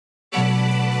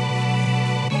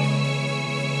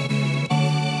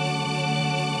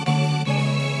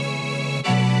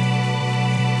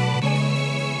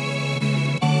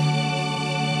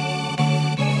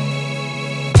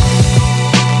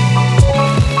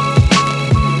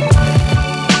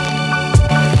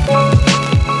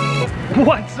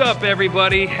up,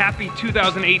 everybody? Happy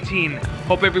 2018.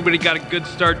 Hope everybody got a good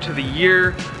start to the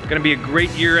year. Gonna be a great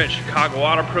year at Chicago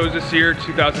Auto Pros this year,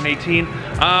 2018.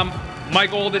 My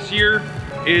goal this year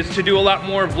is to do a lot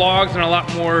more vlogs and a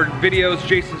lot more videos,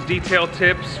 Jason's detail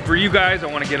tips for you guys. I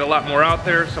want to get a lot more out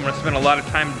there, so I'm going to spend a lot of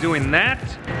time doing that.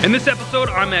 In this episode,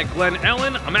 I'm at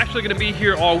Glenellyn. I'm actually going to be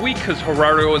here all week because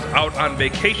Gerardo is out on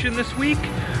vacation this week.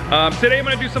 Today I'm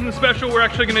going to do something special. We're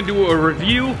actually going to do a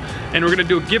review and we're going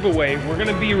to do a giveaway. We're going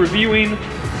to be reviewing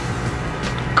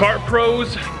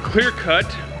Carpro's Clear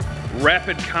Cut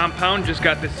Rapid Compound. Just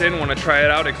got this in, want to try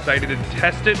it out, excited to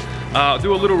test it.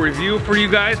 Do a little review for you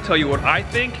guys, tell you what I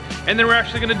think, and then we're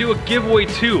actually gonna do a giveaway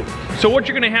too. So what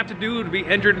you're gonna have to do to be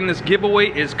entered in this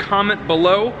giveaway is comment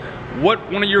below what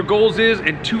one of your goals is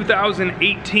in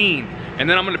 2018. And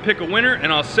then I'm gonna pick a winner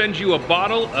and I'll send you a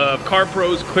bottle of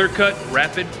Carpro's Clear Cut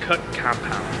Rapid Cut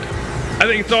Compound. I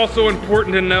think it's also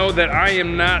important to know that I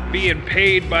am not being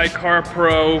paid by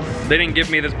Carpro. They didn't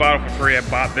give me this bottle for free, I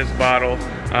bought this bottle.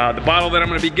 The bottle that I'm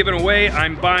gonna be giving away,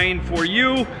 I'm buying for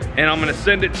you, and I'm gonna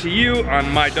send it to you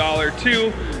on my dollar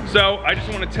too. So I just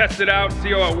wanna test it out,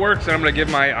 see how it works, and I'm gonna give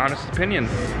my honest opinion.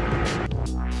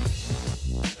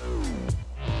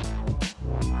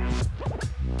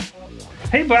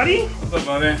 Hey buddy! What's up,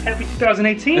 buddy? Happy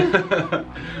 2018!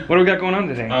 What do we got going on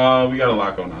today? We got a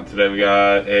lot going on today. We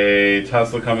got a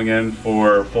Tesla coming in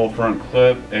for full front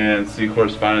clip and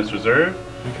Seahorse Finest Reserve.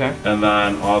 Okay. And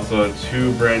then also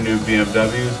 2 brand new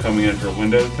BMWs coming in for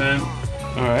window tint.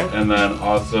 Alright. And then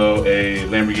also a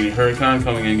Lamborghini Huracan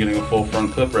coming in getting a full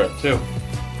front clip wrap too.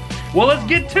 Well, let's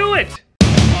get to it!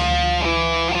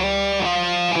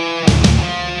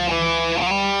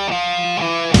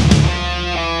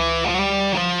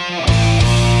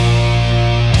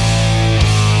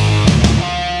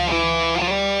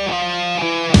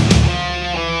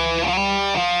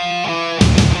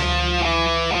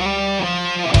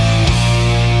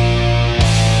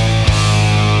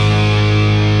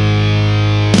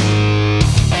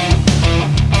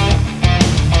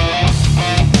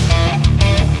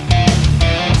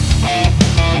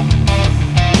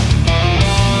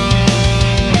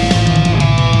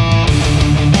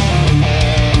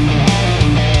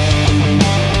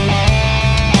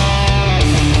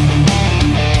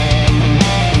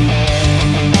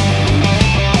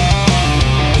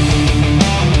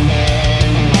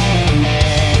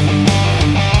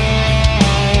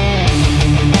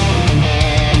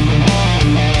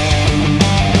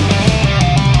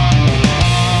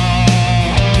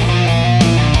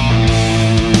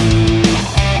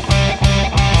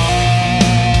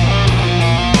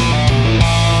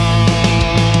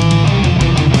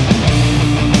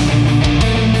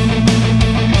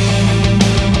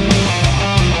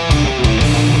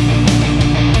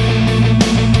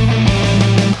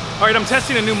 I'm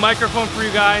testing a new microphone for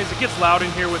you guys. It gets loud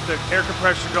in here with the air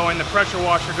compressor going, the pressure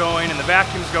washer going, and the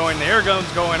vacuum's going, the air gun's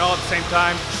going all at the same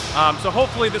time. So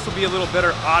hopefully this will be a little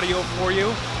better audio for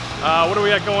you. What do we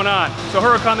got going on? So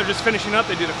Huracan, they're just finishing up.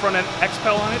 They did a front end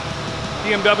XPEL on it.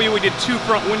 BMW, we did 2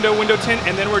 front window tint,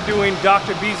 and then we're doing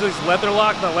Dr. Beasley's leather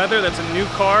lock, the leather, that's a new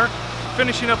car.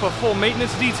 Finishing up a full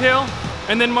maintenance detail.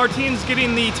 And then Martine's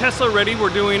getting the Tesla ready. We're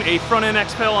doing a front end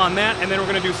XPEL on that, and then we're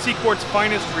gonna do Seahorse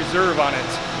Finest Reserve on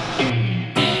it.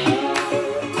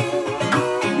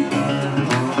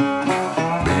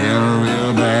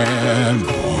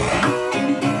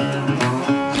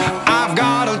 I've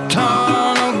got a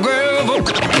ton of gravel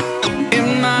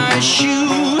in my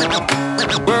shoes,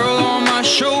 world on my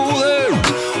shoulders,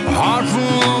 a heart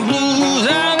full of blues.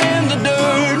 I'm in the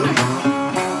dirt,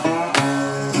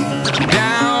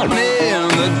 down in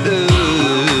the dirt.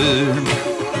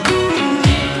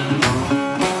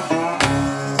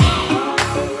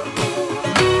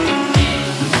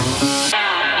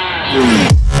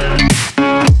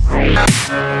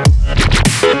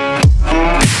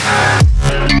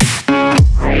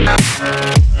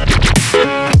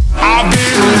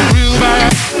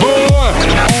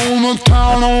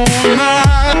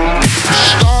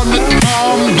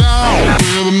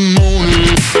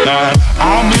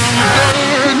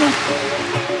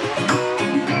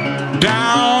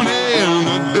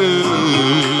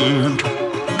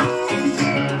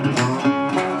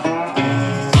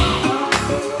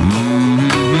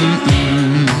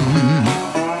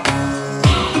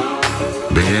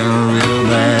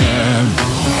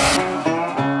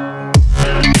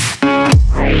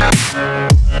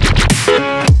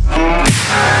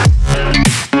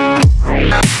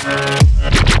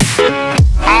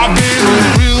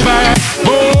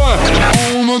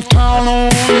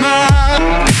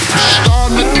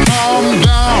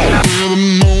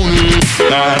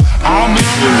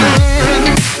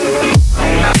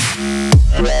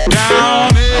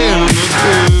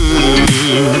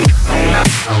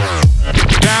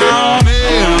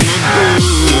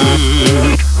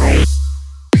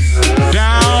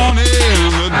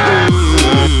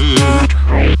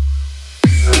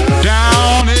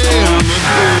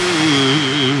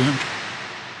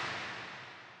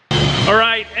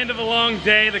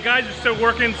 still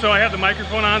working, so I have the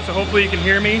microphone on, so hopefully you can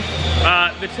hear me.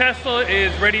 The Tesla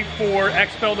is ready for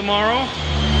Expel tomorrow.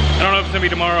 I don't know if it's gonna be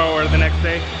tomorrow or the next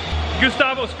day.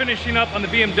 Gustavo's finishing up on the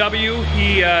BMW.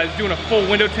 He is doing a full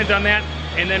window tint on that,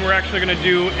 and then we're actually gonna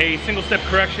do a single step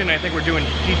correction. I think we're doing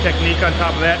Heat Technique on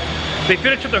top of that. They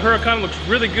finished up the Huracan, looks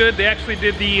really good. They actually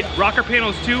did the rocker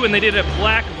panels too, and they did a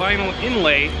black vinyl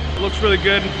inlay. It looks really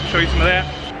good. I'll show you some of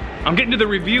that. I'm getting to the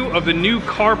review of the new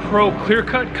Carpro clear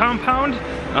cut compound.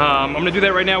 I'm gonna do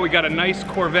that right now. We got a nice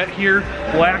Corvette here,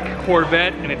 black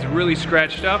Corvette, and it's really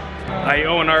scratched up. I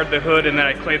O&R'd the hood and then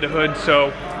I clayed the hood,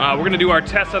 so we're gonna do our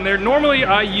test on there. Normally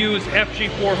I use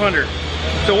FG400.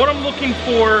 So what I'm looking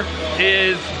for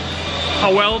is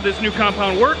how well this new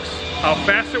compound works, how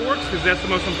fast it works, because that's the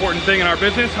most important thing in our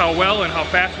business, how well and how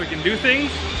fast we can do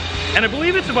things. And I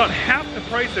believe it's about half the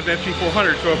price of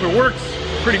FG400, so if it works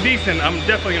pretty decent, I'm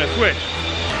definitely gonna switch.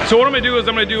 So what I'm gonna do is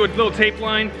I'm gonna do a little tape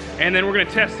line, and then we're gonna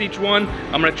test each one.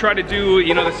 I'm gonna try to do,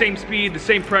 you know, the same speed, the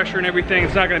same pressure and everything.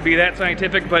 It's not gonna be that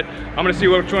scientific, but I'm gonna see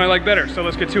which one I like better, so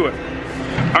let's get to it.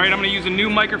 All right, I'm gonna use a new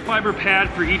microfiber pad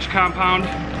for each compound.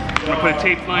 I'm gonna put a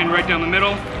tape line right down the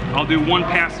middle. I'll do one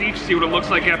pass each, see what it looks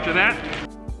like after that.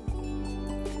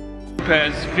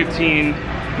 Has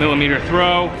 15mm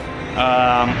throw.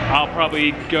 I'll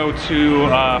probably go to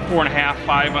 4.5,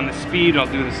 5 on the speed. I'll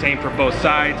do the same for both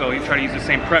sides. I'll try to use the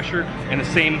same pressure and the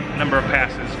same number of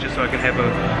passes just so I can have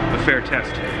a fair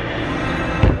test.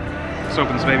 Let's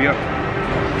open this baby up.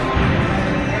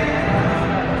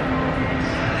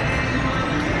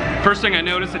 First thing I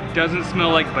notice, it doesn't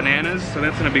smell like bananas, so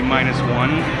that's gonna be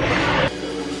 -1.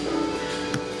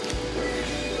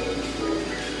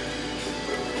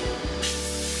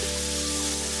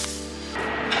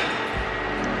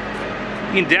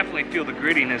 You can definitely feel the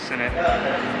grittiness in it.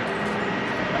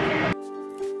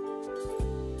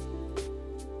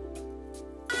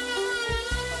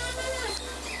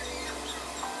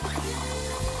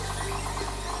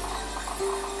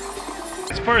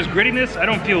 As far as grittiness, I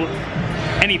don't feel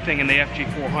anything in the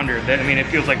FG400. I mean, it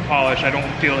feels like polish. I don't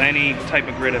feel any type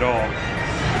of grit at all.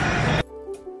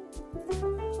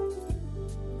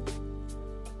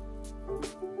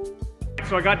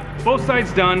 So I got both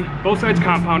sides done, both sides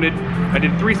compounded. I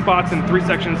did 3 spots in 3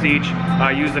 sections each.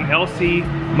 I used an LC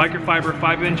microfiber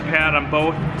 5-inch pad on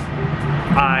both.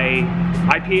 I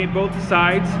IPA'd both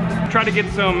sides. Tried to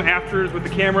get some afters with the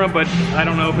camera, but I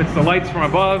don't know if it's the lights from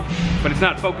above, but it's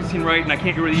not focusing right, and I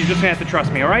can't really, you just have to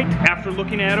trust me, all right? After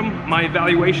looking at them, my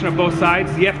evaluation of both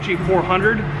sides, the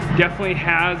FG400 definitely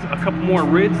has a couple more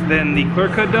rids than the clear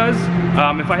cut does.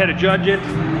 If I had to judge it,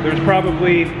 there's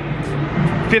probably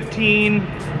 15,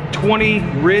 20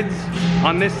 rids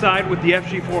on this side with the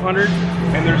FG400,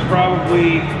 and there's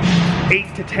probably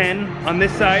 8 to 10 on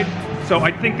this side. So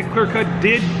I think the clear cut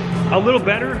did a little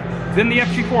better than the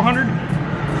FG400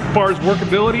 as far as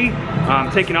workability.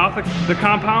 Taking off the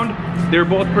compound, they're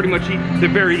both pretty much, they're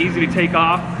very easy to take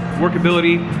off.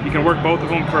 Workability, you can work both of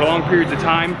them for long periods of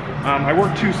time. I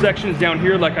work 2 sections down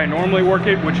here like I normally work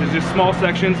it, which is just small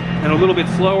sections and a little bit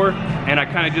slower, and I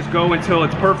kind of just go until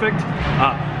it's perfect.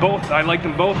 I like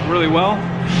them both really well.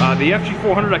 The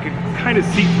FG400, I could kind of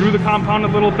see through the compound a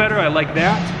little better. I like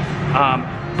that.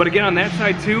 But again, on that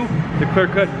side too, the clear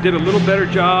cut did a little better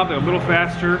job, they're a little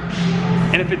faster.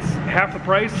 And if it's half the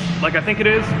price, like I think it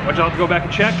is, which I'll have to go back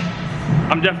and check,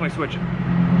 I'm definitely switching.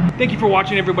 Thank you for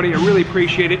watching, everybody. I really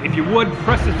appreciate it. If you would,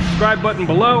 press the subscribe button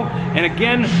below. And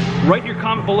again, write your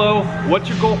comment below. What's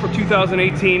your goal for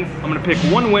 2018? I'm gonna pick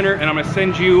one winner, and I'm gonna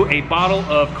send you a bottle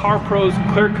of Carpro's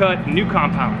Clear Cut New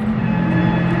Compound.